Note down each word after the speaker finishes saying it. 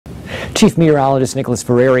Chief Meteorologist Nicholas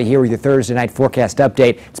Ferreri here with your Thursday night forecast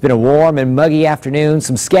update. It's been a warm and muggy afternoon.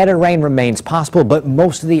 Some scattered rain remains possible, but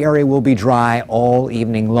most of the area will be dry all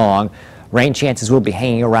evening long. Rain chances will be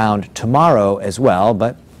hanging around tomorrow as well,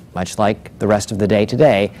 but much like the rest of the day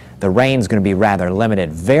today, the rain's going to be rather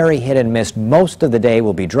limited. Very hit and miss. Most of the day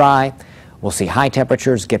will be dry. We'll see high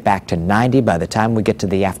temperatures get back to 90 by the time we get to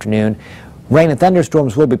the afternoon. Rain and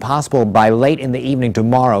thunderstorms will be possible by late in the evening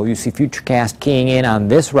tomorrow. You see Futurecast keying in on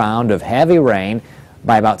this round of heavy rain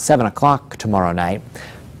by about 7 o'clock tomorrow night.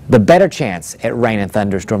 The better chance at rain and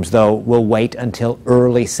thunderstorms, though, will wait until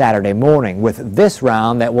early Saturday morning, with this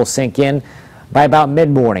round that will sink in by about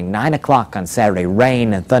mid-morning, 9 o'clock on Saturday.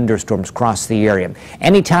 Rain and thunderstorms cross the area.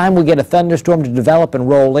 Anytime we get a thunderstorm to develop and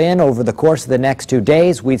roll in over the course of the next 2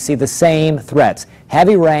 days, we'd see the same threats.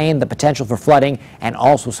 Heavy rain, the potential for flooding, and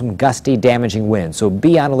also some gusty, damaging winds. So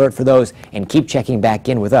be on alert for those and keep checking back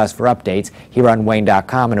in with us for updates here on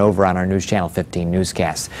WANE.com and over on our News Channel 15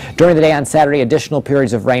 newscasts. During the day on Saturday, additional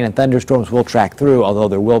periods of rain and thunderstorms will track through, although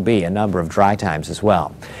there will be a number of dry times as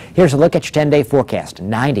well. Here's a look at your 10-day forecast.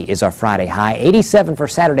 90 is our Friday high, 87 for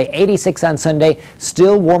Saturday, 86 on Sunday.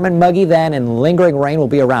 Still warm and muggy then, and lingering rain will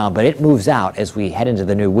be around, but it moves out as we head into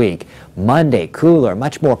the new week. Monday, cooler,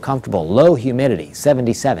 much more comfortable, low humidity,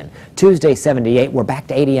 77. Tuesday, 78. We're back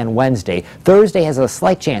to 80 on Wednesday. Thursday has a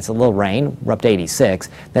slight chance of a little rain. We're up to 86.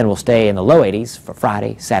 Then we'll stay in the low 80s for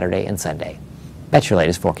Friday, Saturday, and Sunday. That's your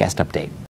latest forecast update.